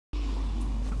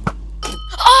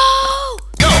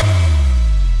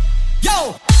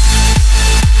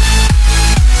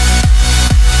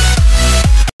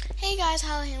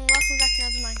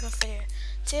video.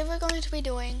 Today we're going to be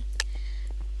doing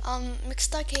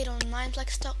mixed arcade on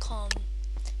mindplex.com.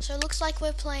 So it looks like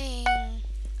we're playing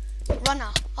Runner.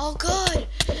 Oh god!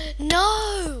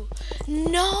 No!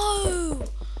 No!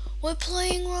 We're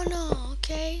playing Runner,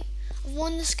 okay? I've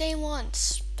won this game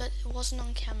once, but it wasn't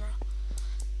on camera.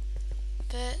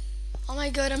 But oh my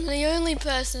god, I'm the only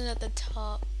person at the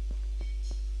top.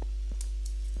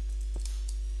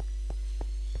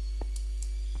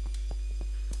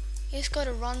 You just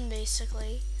gotta run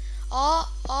basically.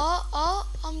 Oh,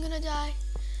 I'm gonna die.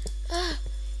 Ugh.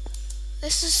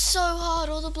 This is so hard.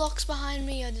 All the blocks behind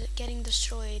me are getting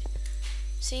destroyed.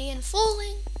 See, and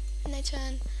falling, and they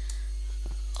turn.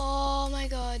 Oh my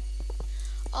god.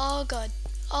 Oh god.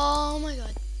 Oh my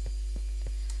god.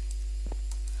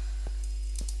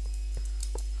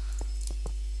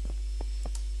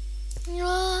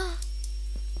 Ah.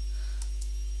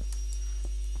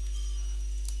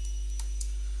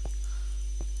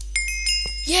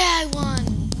 Yeah, I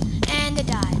won! And I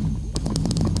died.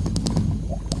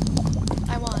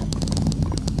 I won.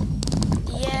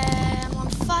 Yeah, I'm on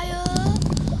fire!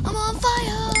 I'm on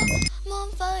fire! I'm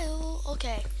on fire!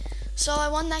 Okay, so I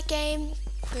won that game.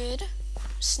 Good.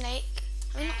 Snake.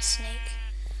 I mean, not snake.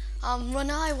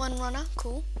 Runner, I won Runner.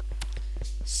 Cool.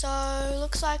 So,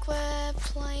 looks like we're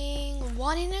playing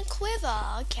One in a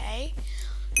Quiver. Okay.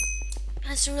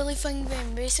 That's a really fun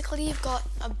game. Basically, you've got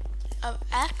a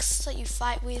axe that you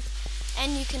fight with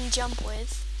and you can jump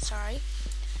with.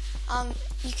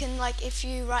 You can, like, if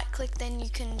you right click, then you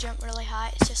can jump really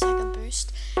high. It's just like a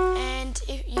boost, and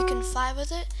if you can fight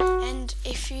with it, and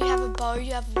if you have a bow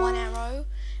you have one arrow,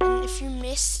 and if you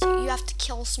miss you have to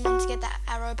kill someone to get that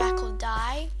arrow back or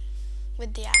die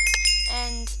with the axe.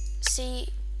 And see,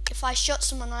 if I shot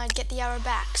someone I'd get the arrow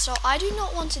back, so I do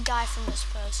not want to die from this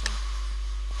person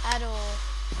at all.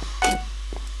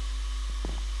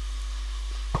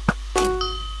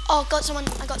 Oh, got someone.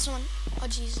 I got someone. Oh,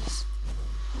 Jesus.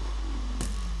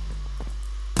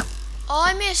 Oh,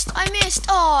 I missed.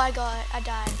 Oh, I got it. I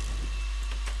died.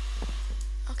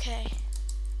 Okay.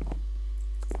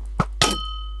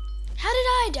 How did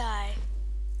I die?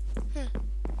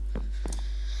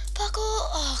 Parkour.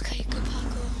 Oh, okay, good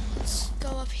parkour. Let's go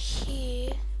up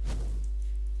here.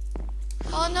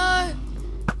 Oh, no.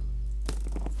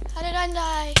 How did I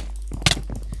die?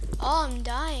 Oh, I'm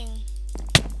dying.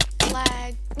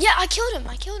 Lag. Yeah, I killed him.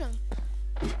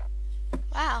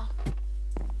 Wow.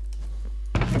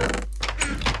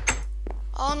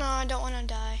 Oh no, I don't want to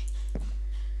die.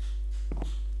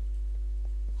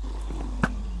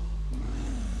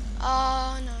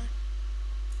 Oh no.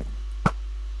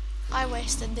 I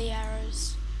wasted the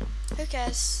arrows. Who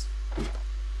cares?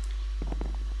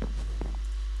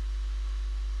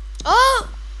 Oh!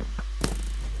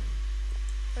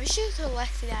 We should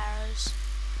collect the arrows.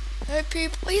 Hey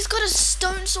people, he's got a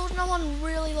stone sword and I'm on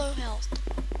really low health.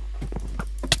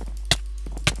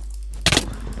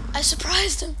 I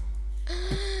surprised him.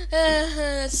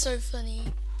 That's so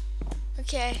funny.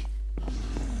 Okay,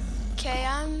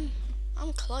 I'm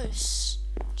close.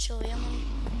 Actually,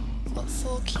 I've got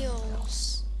 4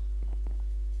 kills.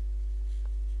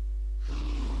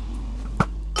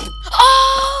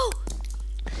 Oh!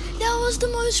 That was the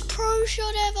most pro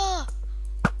shot ever.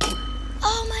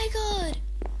 Oh my god.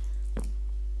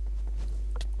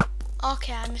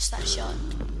 Okay, I missed that shot.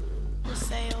 The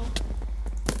fail.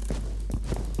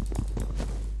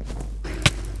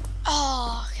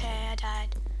 Oh, okay, I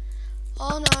died.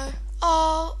 Oh no.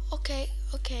 Oh, okay,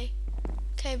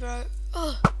 bro.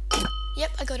 Oh,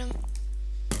 yep, I got him.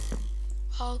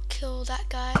 I'll kill that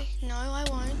guy. No, I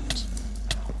won't.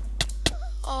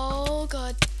 Oh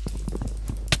god.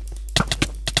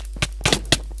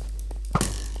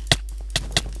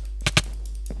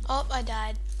 Oh, I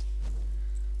died.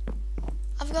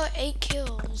 I've got 8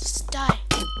 kills. Die.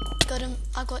 Got him.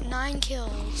 I got 9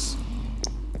 kills.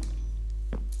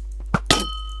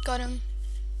 Got him.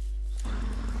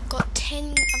 Got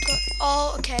 10. I've got.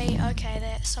 Oh, okay.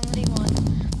 There. Somebody won.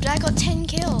 But I got 10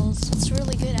 kills. It's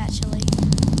really good, actually.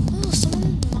 Oh,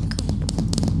 someone Malcolm.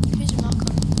 Who's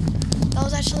Malcolm? That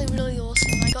was actually really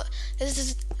awesome. I got.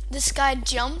 This guy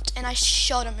jumped and I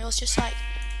shot him. It was just like.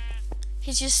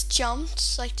 He just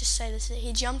jumped. Like, just say this.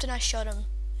 He jumped and I shot him.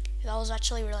 That was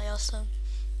actually really awesome.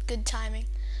 Good timing.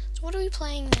 So what are we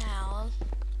playing now?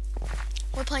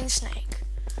 We're playing Snake.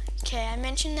 Okay, I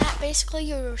mentioned that basically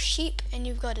you're a sheep and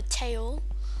you've got a tail.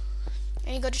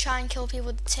 And you've got to try and kill people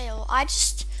with the tail.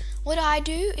 What I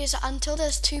do is until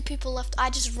there's 2 people left, I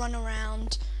just run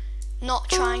around,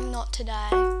 trying not to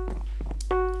die.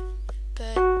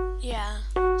 But, yeah.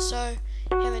 So,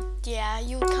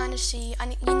 you'll kind of see,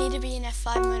 you need to be in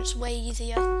F5 mode, it's way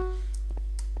easier.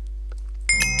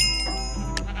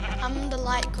 I'm the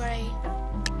light grey.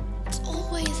 It's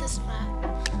always this map.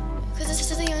 Because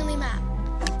this is the only map.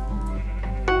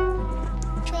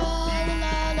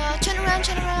 Tra-la-la-la. Turn around,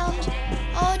 turn around.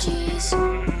 Oh jeez.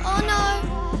 Oh no.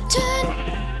 Turn.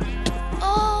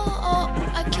 Oh,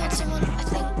 I killed someone, I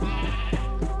think.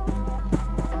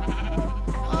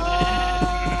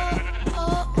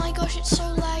 Oh my gosh, it's so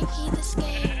laggy, this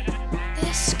game.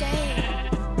 This game.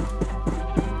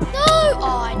 No!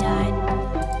 Oh, I died.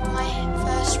 My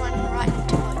first run right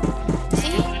into it.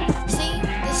 See?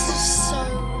 This is so,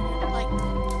 like,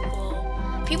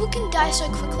 whoa. People can die so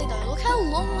quickly though. Look how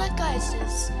long that guy's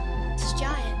is. It's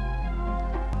giant.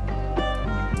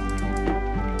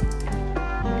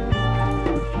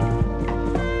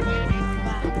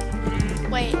 Wow.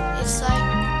 Wait, it's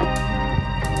like...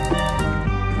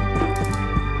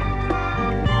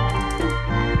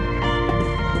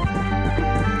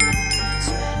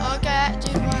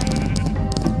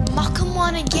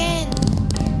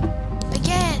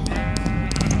 Again.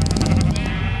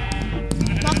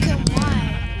 Malcolm, why?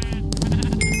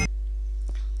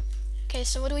 Okay,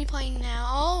 so what are we playing now?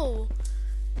 Oh,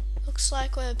 looks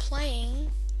like we're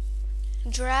playing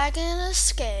Dragon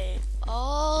Escape.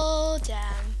 Oh,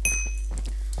 damn.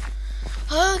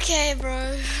 Okay,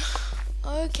 bro.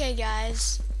 Okay,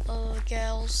 guys. Oh,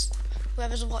 girls.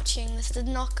 Whoever's watching, this is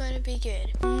not going to be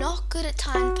good. I'm not good at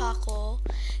time parkour.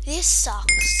 This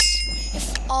sucks.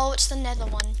 Oh, it's the nether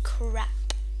one. Crap.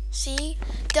 See?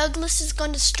 Douglas is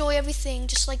going to destroy everything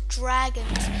just like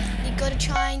dragons. You gotta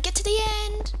try and get to the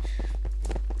end.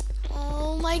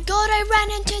 Oh my god, I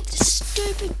ran into the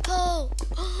stupid pole.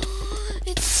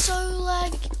 It's so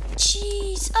laggy.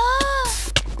 Jeez. Ah!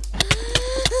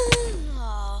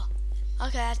 Oh.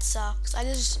 Okay, that sucks. It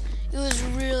was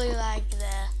really laggy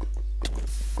there.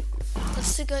 Let's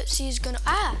see who's gonna,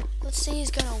 let's see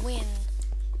who's gonna win.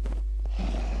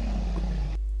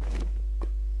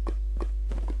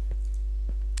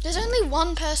 There's only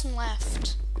one person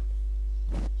left.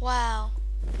 Wow.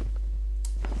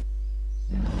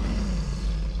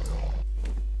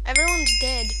 Everyone's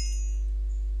dead.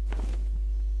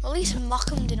 Well, at least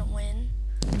Muckham didn't win.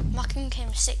 Muckham came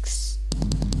 6th.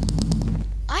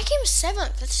 I came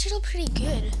 7th. That's still pretty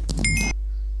good.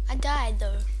 I died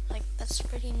though. Like, that's a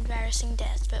pretty embarrassing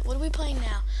death. But what are we playing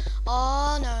now?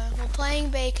 Oh no, we're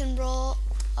playing Bacon Brawl.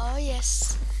 Oh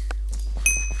yes.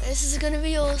 This is gonna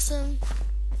be awesome.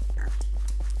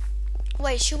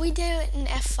 Wait, should we do it in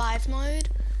F5 mode?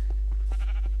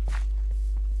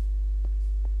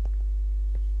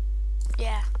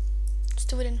 Yeah, let's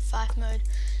do it in F5 mode.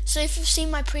 So if you've seen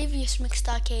my previous Mixed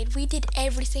Arcade, we did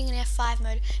everything in F5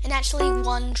 mode and actually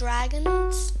won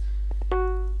dragons.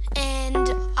 And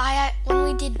when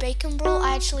we did Bacon Brawl,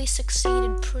 I actually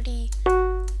succeeded pretty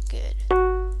good.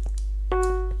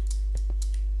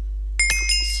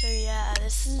 So yeah,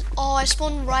 this is, oh, I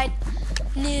spawned right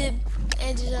near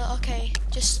edge. Okay,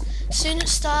 just as soon as it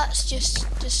starts, just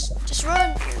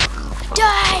run.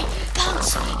 Die,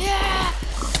 bounce, yeah.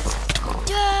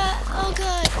 Oh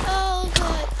god, oh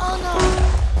god, oh no,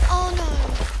 oh no,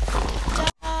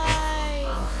 die.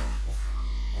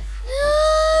 No!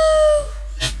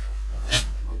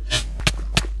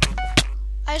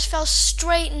 I just fell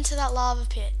straight into that lava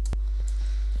pit.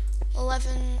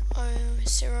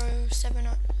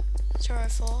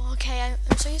 11:07:04. Okay,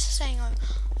 I'm so used to saying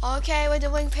okay, we're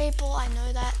doing people, I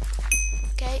know that.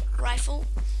 Okay, rifle.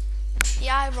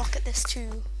 Yeah, I rock at this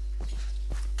too.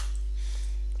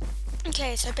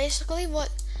 Okay, so basically what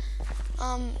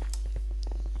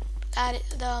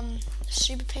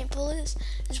super paintball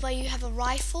is where you have a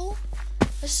rifle.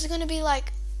 This is gonna be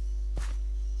like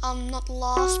not the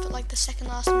last but like the second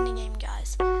last mini game,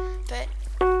 guys. But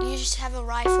you just have a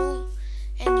rifle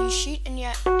and you shoot and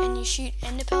you shoot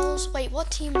ender pearls. Wait, what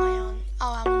team am I on?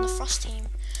 Oh, I'm on the frost team.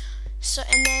 So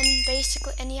and then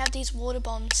basically you have these water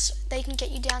bombs. They can get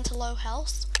you down to low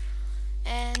health,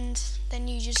 and then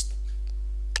you just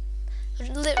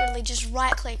literally just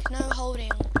right click, no holding,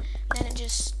 and then it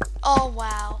just, oh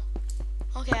wow.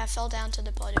 Okay, I fell down to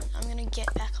the bottom. I'm gonna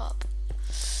get back up.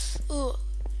 Ooh.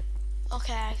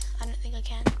 Okay, I don't think I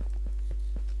can.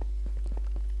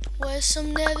 Where's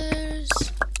some nethers?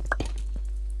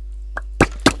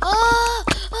 Oh!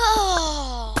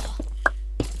 Oh!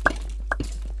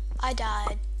 I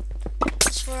died.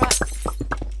 That's right.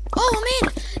 Oh, I'm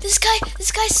in! This guy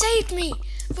saved me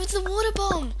with the water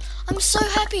bomb. I'm so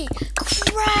happy.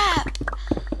 Crap!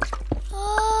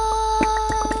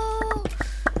 Oh!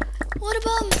 Water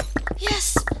bomb!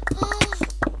 Yes! Oh!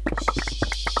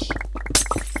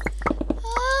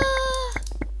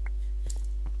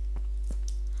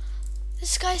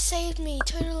 This guy saved me,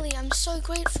 totally. I'm so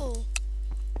grateful.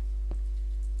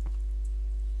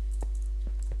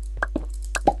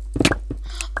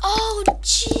 Oh,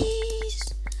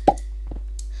 jeez.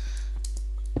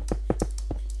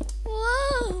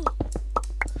 Whoa.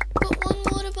 Got one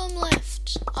water bomb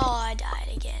left. Oh, I died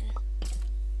again.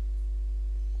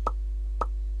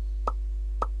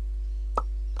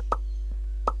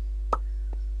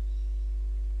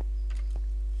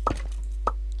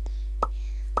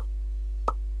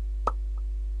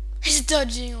 He's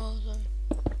dodging all of them.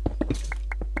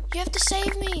 You have to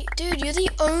save me. Dude, you're the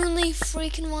only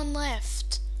freaking one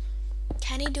left.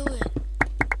 Can he do it?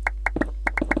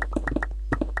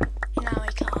 No,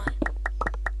 he can't.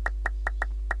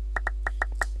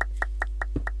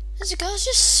 This girl's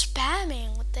just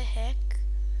spamming. What the heck?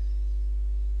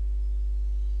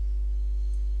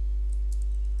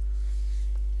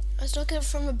 I was looking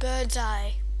from a bird's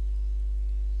eye.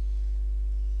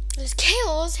 There's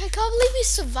chaos. I can't believe he's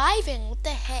surviving. What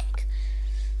the heck?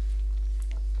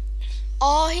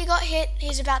 Oh, he got hit.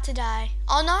 He's about to die.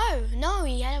 Oh no, no,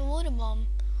 he had a water bomb.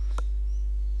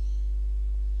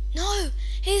 No,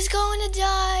 he's going to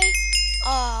die.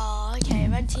 Oh, okay,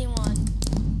 red team won.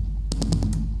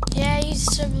 Yeah, he's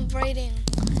celebrating.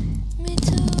 Me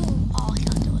too. Oh, I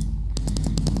can't do it.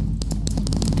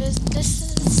 Because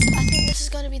I think this is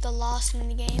going to be the last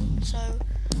mini game. So,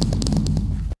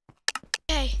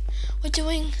 okay, we're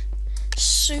doing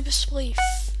super spleef.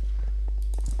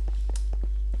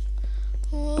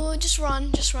 Oh, just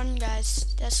run,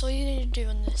 guys. That's all you need to do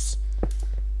on this.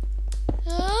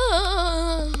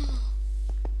 Oh,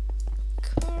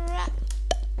 crap.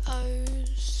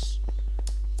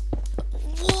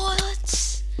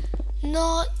 What?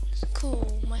 Not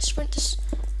cool. My sprint is.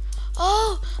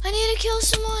 Oh, I need to kill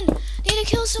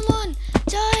someone.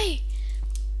 Die.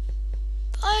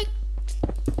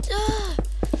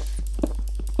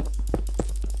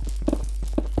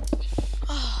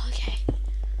 Oh, okay.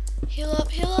 Heal up,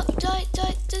 die.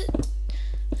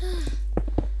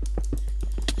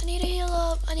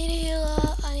 I need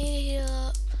to heal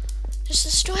up. Just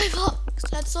destroy blocks.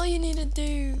 That's all you need to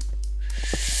do.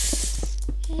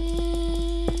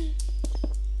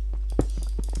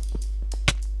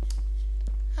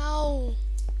 Ow.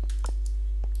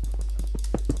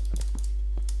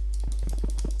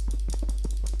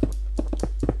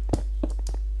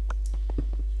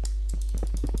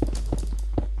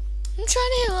 I'm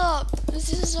trying to heal up.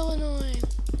 This is so annoying.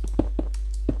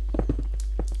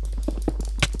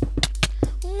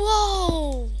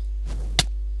 Whoa!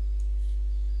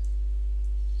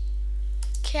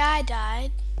 Okay, I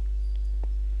died.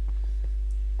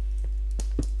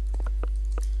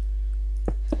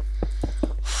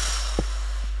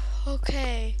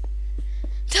 Okay.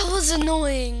 That was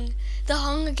annoying. The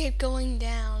hunger kept going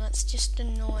down. That's just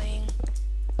annoying.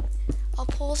 I'll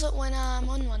pause it when I'm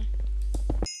on one.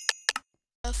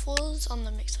 Falls on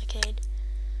the mix arcade.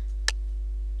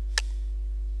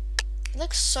 It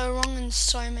looks so wrong in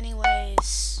so many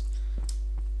ways.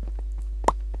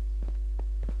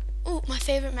 Ooh, my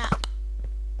favorite map.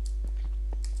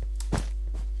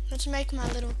 Let's make my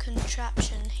little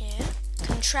contraption here.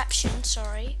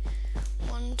 Sorry.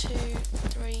 1, 2,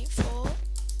 3, 4.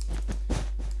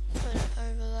 Put it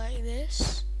over like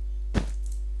this.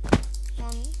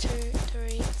 1, 2,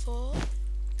 3, 4.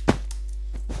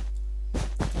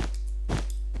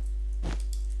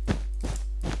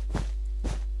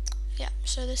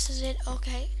 So this is it,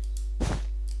 okay.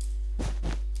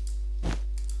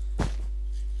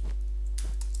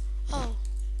 Oh.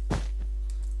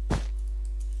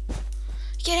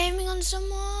 Get aiming on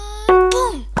someone.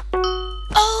 Boom!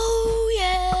 Oh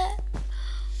yeah!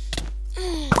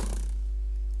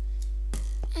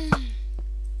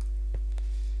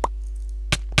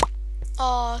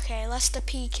 Oh, okay, Lester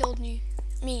P killed me.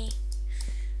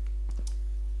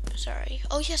 Sorry.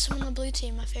 Oh yes, I'm on the blue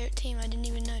team, my favorite team. I didn't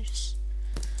even notice.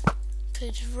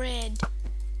 Cause red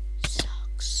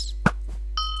sucks.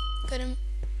 Got him.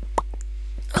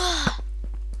 Ugh.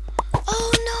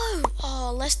 Oh no!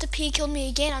 Oh, Lester P killed me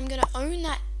again. I'm gonna own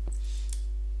that.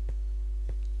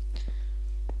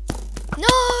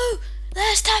 No!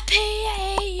 Lester P,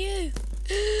 I hate you.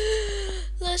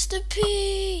 Lester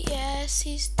P. Yes,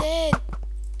 he's dead.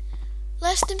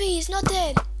 Lester P, he's not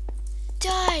dead.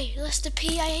 Die, Lester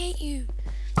P, I hate you.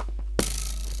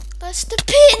 Lester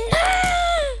P, no!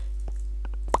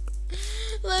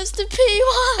 Lester P,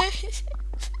 why?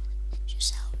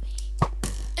 Just help me.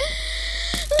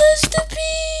 Lester P!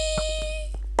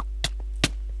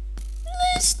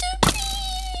 Lester P!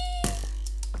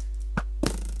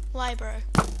 Why, bro?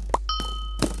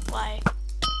 Why?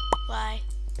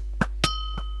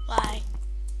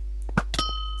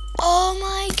 Oh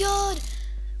my god!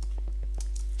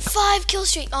 5 kill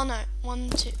streak. Oh no, 1,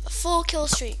 2, 4 kill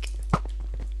streak.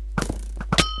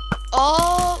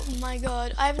 Oh my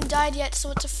god, I haven't died yet,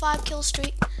 so it's a 5 kill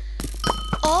streak.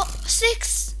 Oh,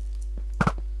 6!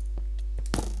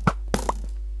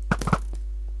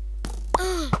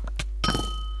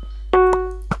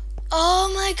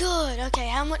 Oh my god. Okay,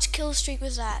 how much kill streak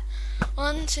was that?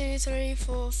 1, 2, 3,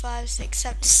 4, 5, 6,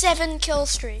 7. 7 kill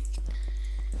streak.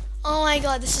 Oh my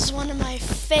god, this is one of my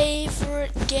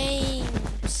favorite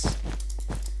games.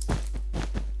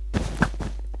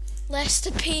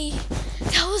 Lester P.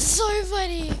 That was so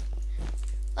funny.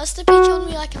 Lester P killed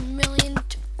me like a million.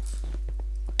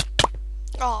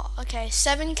 Oh, okay,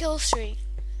 7 kill streak.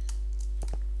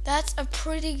 That's a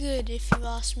pretty good if you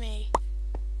ask me.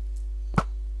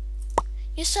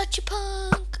 You're such a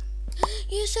punk.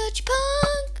 You're such a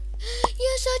punk.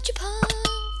 You're such a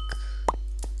punk.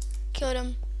 Killed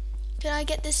him. Can I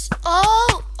get this?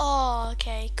 Oh! Oh,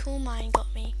 okay. Cool mine got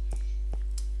me.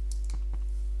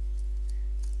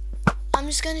 I'm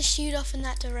just going to shoot off in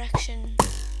that direction.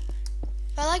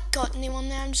 If I got anyone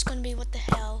there, I'm just going to be what the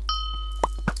hell.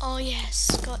 Oh,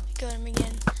 yes. Got him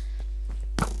again.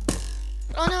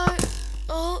 Oh, no.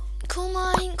 Oh, cool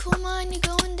mine, you're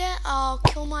going down. Oh,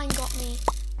 cool mine got me.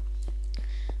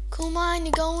 Cool mine,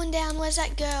 you're going down. Where's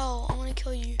that girl? I want to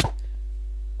kill you.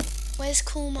 Where's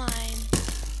cool mine?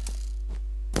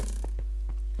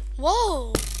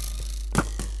 Whoa!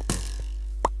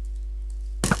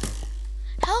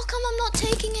 How come I'm not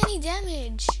taking any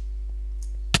damage?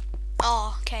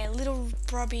 Oh, okay, little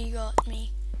Robbie got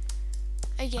me.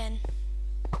 Again.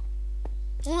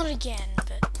 Well, not again,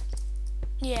 but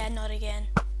yeah, not again.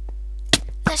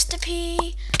 Lester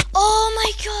P. Oh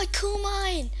my god, cool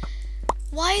mine.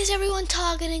 Why is everyone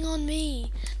targeting on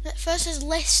me? First there's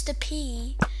Lester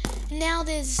P. Now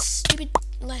there's stupid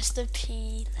Lester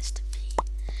P. Lester P.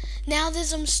 Now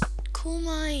there's cool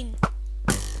mine.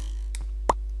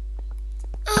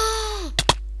 Oh!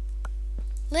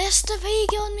 Lester P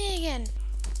killed me again.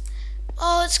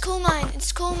 Oh, it's cool mine.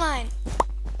 It's cool mine.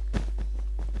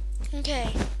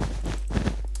 Okay.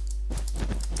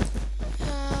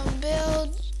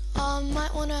 Build.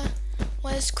 Might wanna.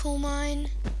 Where's cool mine?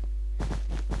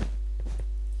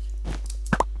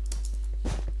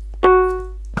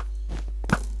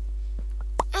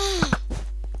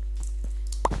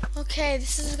 Okay,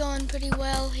 this is going pretty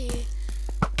well here.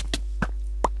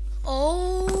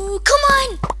 Oh, come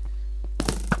on!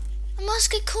 I must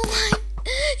get cool mine.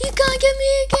 You can't get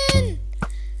me again.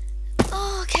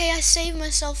 Oh, okay, I saved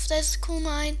myself. There's the cool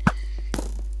mine.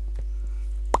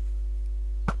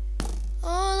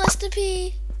 Oh, Lester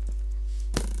P.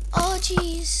 Oh,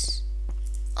 jeez.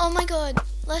 Oh my god,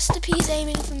 Lester P's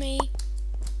aiming for me.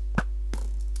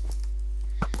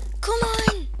 Come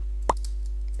on!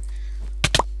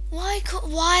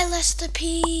 Why Lester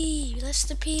P?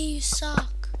 Lester P, you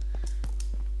suck.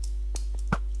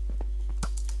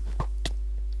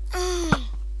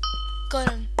 Got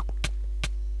him.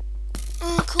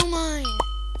 Oh, cool mine.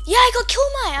 Yeah, I got cool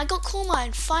mine. I got cool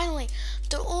mine. Finally,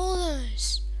 after all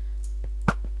those.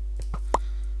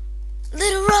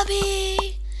 Little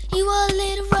Robbie, you are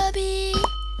little Robbie.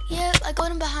 Yep, I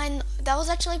got him behind. That was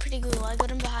actually pretty good. I got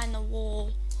him behind the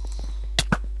wall.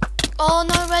 Oh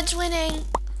no, Red's winning.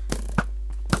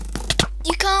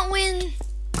 You can't win.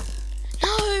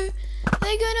 No,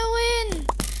 they're gonna win.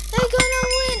 They're gonna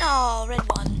win. Oh, Red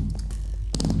won.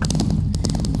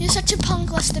 You're such a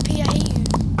punk, Lester P. I hate you.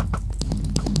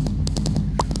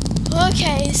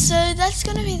 Okay, so that's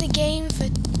gonna be the game for,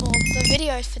 well, the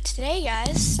video for today,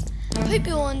 guys. Hope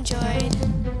you all enjoyed.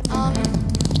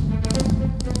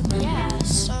 Yeah,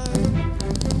 so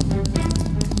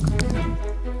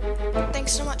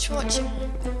thanks so much for watching.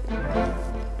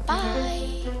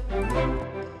 Bye.